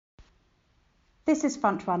This is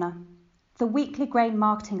Frontrunner, the weekly grain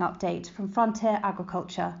marketing update from Frontier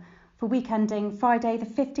Agriculture for week ending Friday the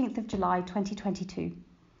 15th of July 2022.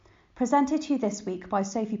 Presented to you this week by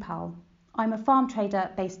Sophie Powell. I'm a farm trader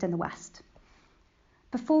based in the West.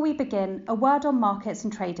 Before we begin, a word on markets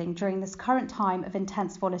and trading during this current time of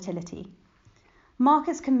intense volatility.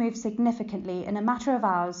 Markets can move significantly in a matter of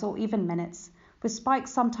hours or even minutes, with spikes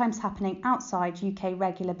sometimes happening outside UK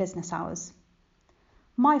regular business hours.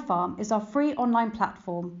 MyFarm is our free online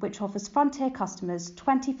platform which offers Frontier customers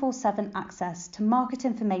 24/7 access to market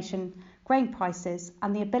information, grain prices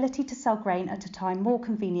and the ability to sell grain at a time more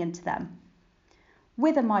convenient to them.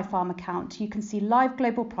 With a MyFarm account, you can see live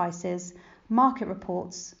global prices, market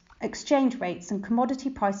reports, exchange rates and commodity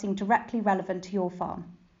pricing directly relevant to your farm,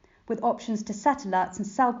 with options to set alerts and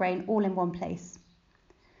sell grain all in one place.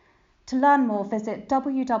 To learn more, visit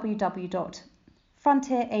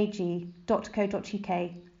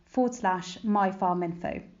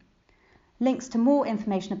www.frontierag.co.uk/myfarminfo. Links to more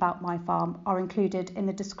information about MyFarm are included in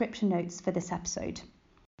the description notes for this episode.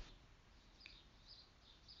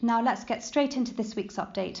 Now let's get straight into this week's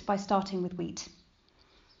update by starting with wheat.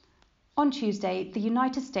 On Tuesday, the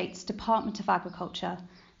United States Department of Agriculture,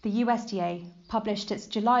 the USDA, published its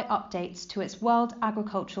July updates to its World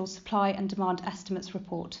Agricultural Supply and Demand Estimates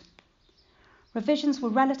report. Revisions were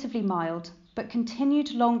relatively mild, but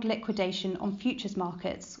continued long liquidation on futures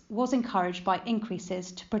markets was encouraged by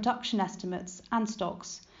increases to production estimates and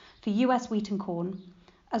stocks for US wheat and corn,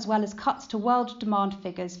 as well as cuts to world demand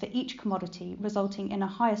figures for each commodity, resulting in a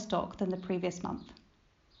higher stock than the previous month.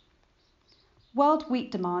 World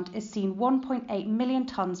wheat demand is seen 1.8 million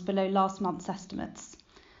tonnes below last month's estimates,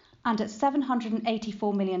 and at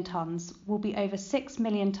 784 million tonnes will be over 6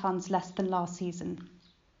 million tonnes less than last season.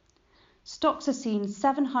 Stocks are seen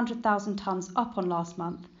 700,000 tonnes up on last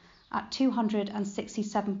month at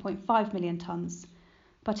 267.5 million tonnes,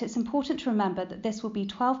 but it's important to remember that this will be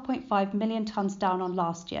 12.5 million tonnes down on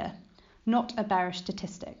last year, not a bearish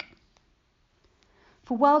statistic.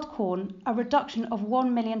 For world corn, a reduction of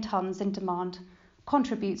 1 million tonnes in demand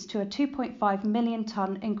contributes to a 2.5 million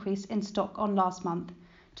tonne increase in stock on last month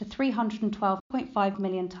to 312.5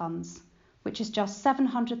 million tonnes, which is just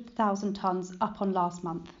 700,000 tonnes up on last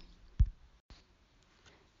month.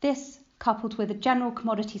 This, coupled with a general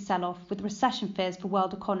commodity sell-off with recession fears for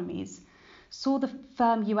world economies, saw the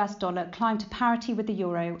firm US dollar climb to parity with the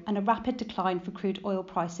euro and a rapid decline for crude oil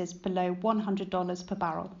prices below $100 per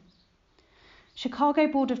barrel. Chicago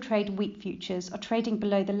Board of Trade wheat futures are trading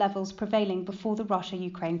below the levels prevailing before the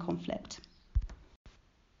Russia-Ukraine conflict.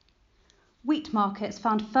 Wheat markets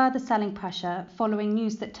found further selling pressure following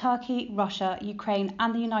news that Turkey, Russia, Ukraine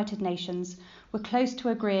and the United Nations were close to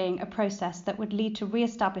agreeing a process that would lead to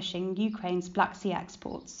re-establishing Ukraine's Black Sea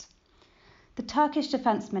exports. The Turkish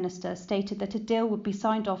Defence Minister stated that a deal would be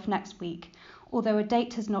signed off next week, although a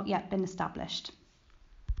date has not yet been established.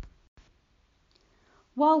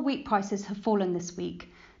 While wheat prices have fallen this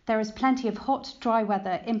week, there is plenty of hot, dry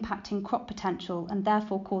weather impacting crop potential and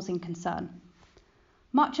therefore causing concern.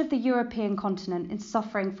 Much of the European continent is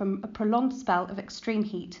suffering from a prolonged spell of extreme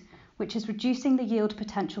heat, which is reducing the yield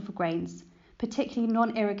potential for grains, particularly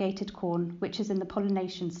non-irrigated corn, which is in the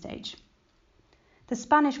pollination stage. The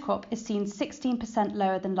Spanish crop is seen 16%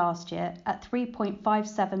 lower than last year at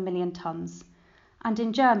 3.57 million tonnes, and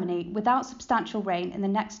in Germany, without substantial rain in the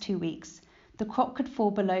next 2 weeks, the crop could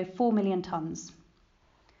fall below 4 million tonnes.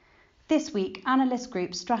 This week, analyst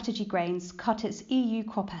group Strategy Grains cut its EU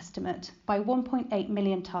crop estimate by 1.8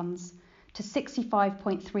 million tonnes to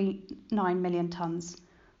 65.39 million tonnes,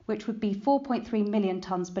 which would be 4.3 million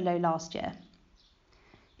tonnes below last year.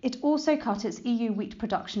 It also cut its EU wheat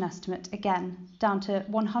production estimate again, down to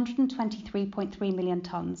 123.3 million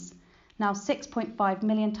tonnes, now 6.5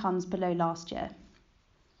 million tonnes below last year.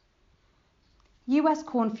 US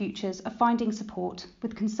corn futures are finding support,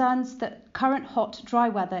 with concerns that current hot, dry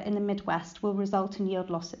weather in the Midwest will result in yield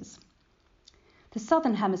losses. The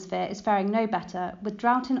Southern Hemisphere is faring no better, with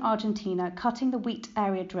drought in Argentina cutting the wheat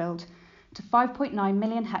area drilled to 5.9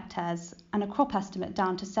 million hectares and a crop estimate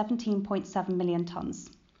down to 17.7 million tonnes.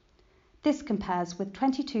 This compares with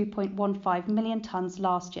 22.15 million tonnes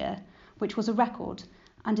last year, which was a record,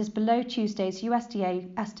 and is below Tuesday's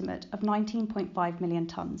USDA estimate of 19.5 million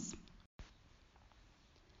tonnes.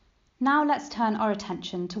 Now let's turn our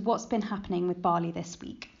attention to what's been happening with barley this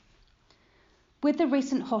week. With the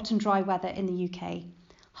recent hot and dry weather in the UK,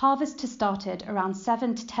 harvest has started around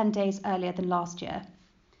 7 to 10 days earlier than last year.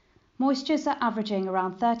 Moistures are averaging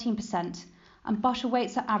around 13% and bushel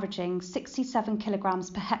weights are averaging 67 kilograms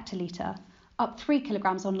per hectolitre, up 3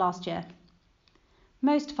 kilograms on last year.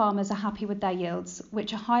 Most farmers are happy with their yields,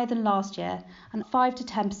 which are higher than last year and 5 to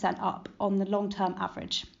 10% up on the long-term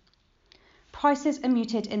average. Prices are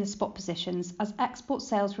muted in the spot positions as export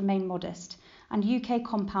sales remain modest and UK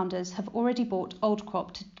compounders have already bought old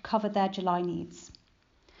crop to cover their July needs.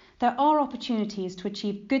 There are opportunities to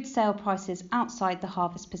achieve good sale prices outside the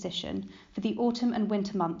harvest position for the autumn and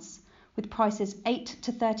winter months, with prices £8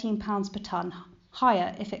 to £13 per tonne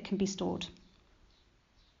higher if it can be stored.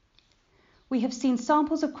 We have seen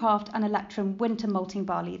samples of Kraft and Electrum winter malting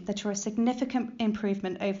barley that are a significant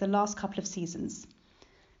improvement over the last couple of seasons.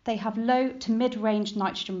 They have low to mid-range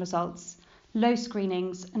nitrogen results, low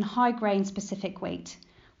screenings and high grain specific weight,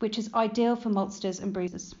 which is ideal for maltsters and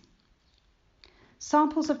bruisers.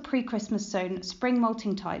 Samples of pre-Christmas sown spring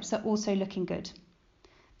malting types are also looking good.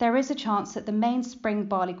 There is a chance that the main spring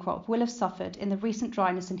barley crop will have suffered in the recent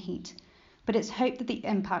dryness and heat, but it's hoped that the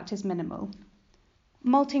impact is minimal.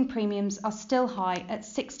 Malting premiums are still high at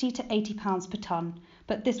 £60 to £80 per tonne,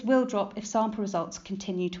 but this will drop if sample results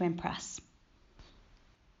continue to impress.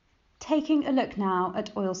 Taking a look now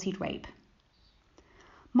at oilseed rape.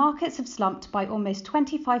 Markets have slumped by almost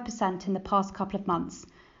 25% in the past couple of months,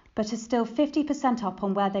 but are still 50% up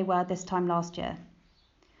on where they were this time last year.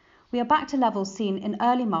 We are back to levels seen in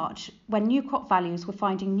early March when new crop values were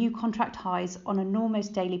finding new contract highs on an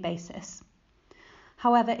almost daily basis.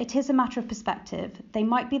 However, it is a matter of perspective. They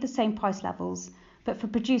might be the same price levels, but for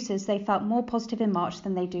producers they felt more positive in March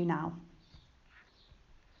than they do now.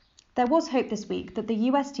 There was hope this week that the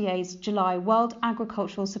USDA's July World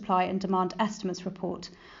Agricultural Supply and Demand Estimates report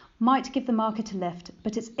might give the market a lift,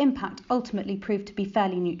 but its impact ultimately proved to be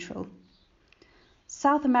fairly neutral.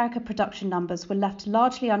 South America production numbers were left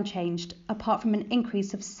largely unchanged, apart from an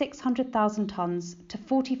increase of 600,000 tonnes to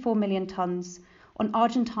 44 million tonnes on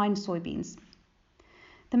Argentine soybeans.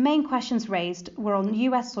 The main questions raised were on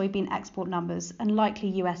US soybean export numbers and likely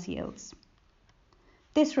US yields.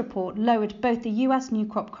 This report lowered both the US new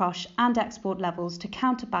crop crush and export levels to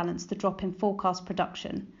counterbalance the drop in forecast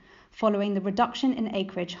production, following the reduction in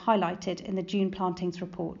acreage highlighted in the June plantings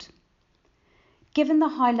report. Given the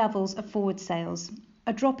high levels of forward sales,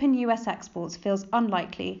 a drop in US exports feels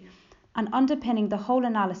unlikely, and underpinning the whole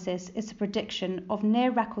analysis is the prediction of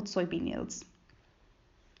near-record soybean yields.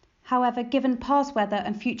 However, given past weather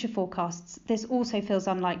and future forecasts, this also feels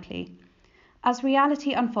unlikely. As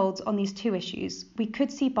reality unfolds on these two issues, we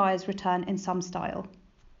could see buyers return in some style.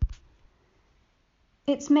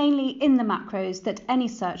 It's mainly in the macros that any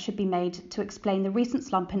search should be made to explain the recent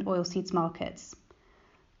slump in oilseeds markets.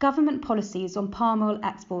 Government policies on palm oil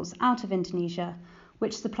exports out of Indonesia,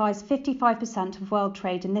 which supplies 55% of world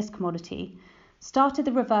trade in this commodity, started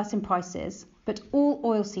the reverse in prices, but all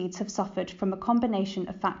oilseeds have suffered from a combination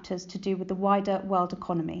of factors to do with the wider world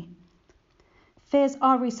economy. Fears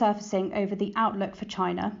are resurfacing over the outlook for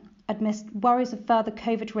China, amidst worries of further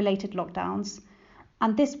COVID-related lockdowns,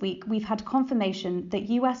 and this week we've had confirmation that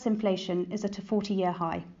US inflation is at a 40-year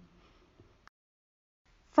high.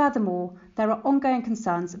 Furthermore, there are ongoing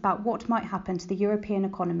concerns about what might happen to the European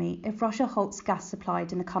economy if Russia halts gas supply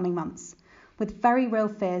in the coming months, with very real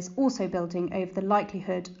fears also building over the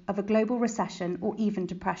likelihood of a global recession or even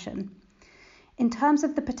depression. In terms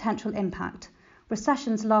of the potential impact,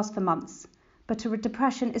 recessions last for months, but a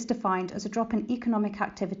depression is defined as a drop in economic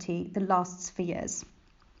activity that lasts for years.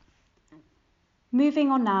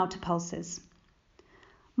 Moving on now to pulses.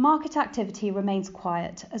 Market activity remains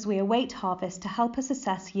quiet as we await harvest to help us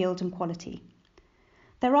assess yield and quality.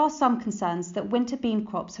 There are some concerns that winter bean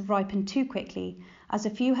crops have ripened too quickly, as a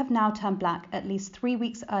few have now turned black at least 3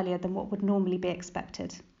 weeks earlier than what would normally be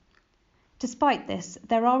expected. Despite this,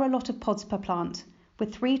 there are a lot of pods per plant,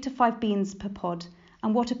 with 3 to 5 beans per pod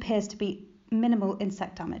and what appears to be minimal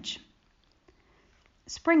insect damage.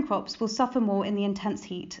 Spring crops will suffer more in the intense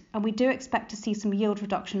heat, and we do expect to see some yield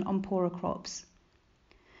reduction on poorer crops.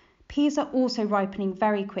 Peas are also ripening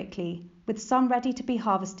very quickly, with some ready to be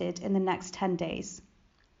harvested in the next 10 days.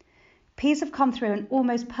 Peas have come through an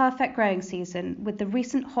almost perfect growing season, with the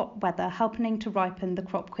recent hot weather helping to ripen the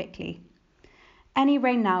crop quickly. Any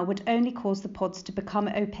rain now would only cause the pods to become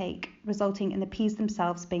opaque, resulting in the peas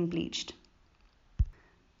themselves being bleached.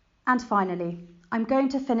 And finally, I'm going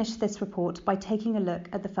to finish this report by taking a look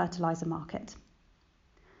at the fertiliser market.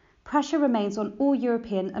 Pressure remains on all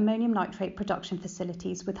European ammonium nitrate production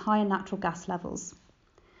facilities with higher natural gas levels.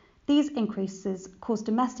 These increases caused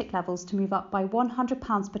domestic levels to move up by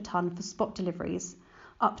 £100 per tonne for spot deliveries,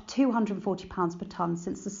 up £240 per tonne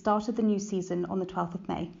since the start of the new season on the 12th of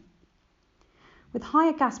May. With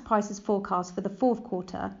higher gas prices forecast for the fourth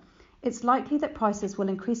quarter, it's likely that prices will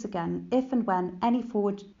increase again if and when any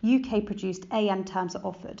forward UK-produced AN terms are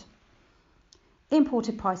offered.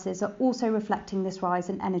 Imported prices are also reflecting this rise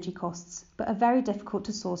in energy costs, but are very difficult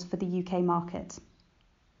to source for the UK market.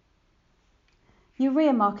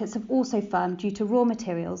 Urea markets have also firmed due to raw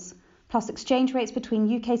materials, plus exchange rates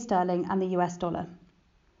between UK sterling and the US dollar.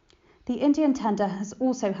 The Indian tender has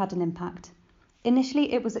also had an impact.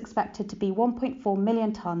 Initially, it was expected to be 1.4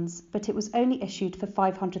 million tonnes, but it was only issued for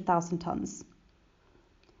 500,000 tonnes.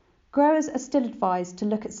 Growers are still advised to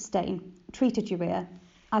look at Sustain, treated urea,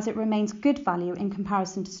 as it remains good value in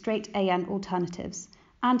comparison to straight AN alternatives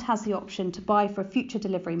and has the option to buy for a future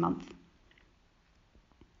delivery month.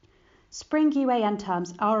 Spring UAN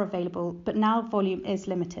terms are available, but now volume is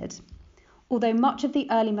limited. Although much of the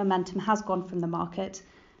early momentum has gone from the market,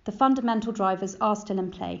 the fundamental drivers are still in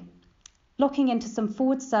play. Locking into some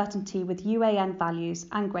forward certainty with UAN values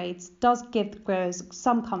and grades does give growers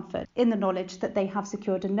some comfort in the knowledge that they have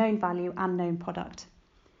secured a known value and known product.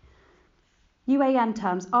 UAN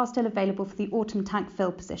terms are still available for the autumn tank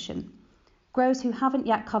fill position. Growers who haven't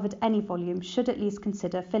yet covered any volume should at least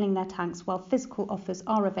consider filling their tanks while physical offers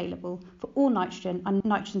are available for all nitrogen and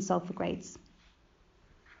nitrogen sulphur grades.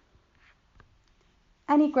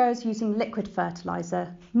 Any growers using liquid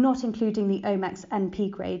fertiliser, not including the Omex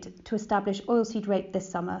NP grade, to establish oilseed rape this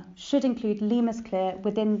summer should include Limas Clear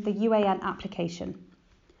within the UAN application.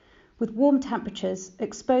 With warm temperatures,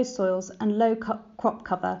 exposed soils and low crop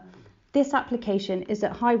cover, this application is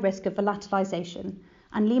at high risk of volatilisation,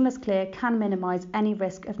 and Limas Clear can minimise any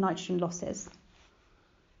risk of nitrogen losses.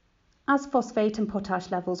 As phosphate and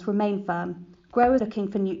potash levels remain firm, growers looking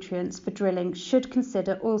for nutrients for drilling should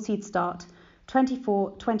consider Oilseed Start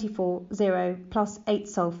 24-24-0 plus 8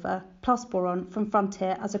 sulphur plus boron from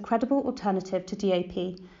Frontier as a credible alternative to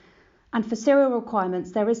DAP, and for cereal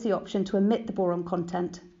requirements there is the option to omit the boron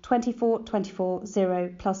content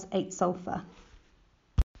 24-24-0 plus 8 sulphur.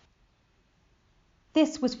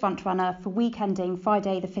 This was Frontrunner for week ending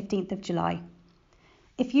Friday the 15th of July.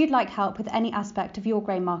 If you'd like help with any aspect of your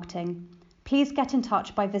grain marketing, please get in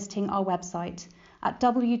touch by visiting our website at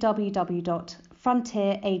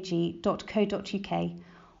www.frontierag.co.uk,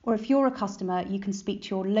 or if you're a customer, you can speak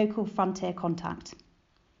to your local Frontier contact.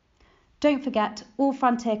 Don't forget, all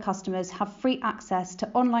Frontier customers have free access to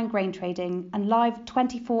online grain trading and live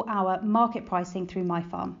 24-hour market pricing through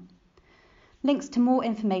MyFarm. Links to more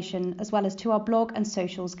information as well as to our blog and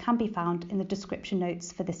socials can be found in the description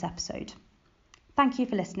notes for this episode. Thank you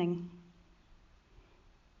for listening.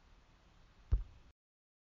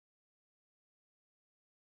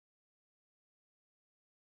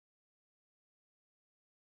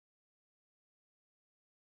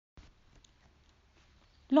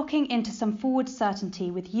 Locking into some forward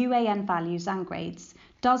certainty with UAN values and grades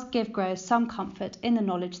does give growers some comfort in the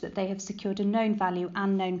knowledge that they have secured a known value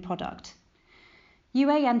and known product.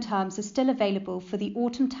 UAN terms are still available for the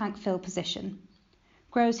autumn tank fill position.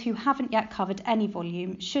 Growers who haven't yet covered any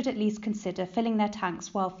volume should at least consider filling their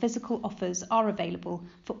tanks while physical offers are available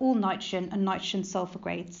for all nitrogen and nitrogen sulphur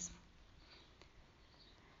grades.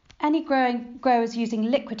 Any growers using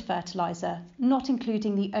liquid fertiliser, not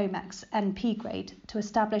including the Omex NP grade, to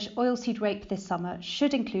establish oilseed rape this summer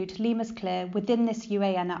should include Limas Clear within this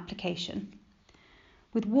UAN application.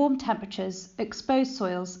 With warm temperatures, exposed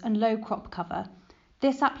soils and low crop cover,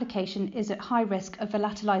 this application is at high risk of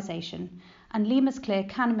volatilisation, and Limas Clear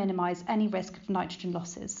can minimise any risk of nitrogen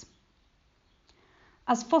losses.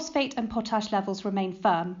 As phosphate and potash levels remain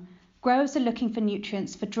firm, growers are looking for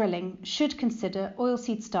nutrients for drilling should consider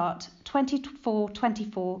Oilseed Start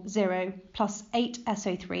 24-24-0 plus 8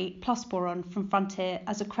 SO3 plus boron from Frontier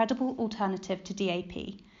as a credible alternative to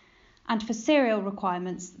DAP. And for cereal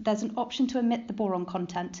requirements, there's an option to omit the boron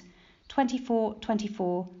content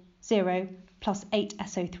 24-24-0 plus 8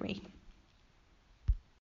 SO3.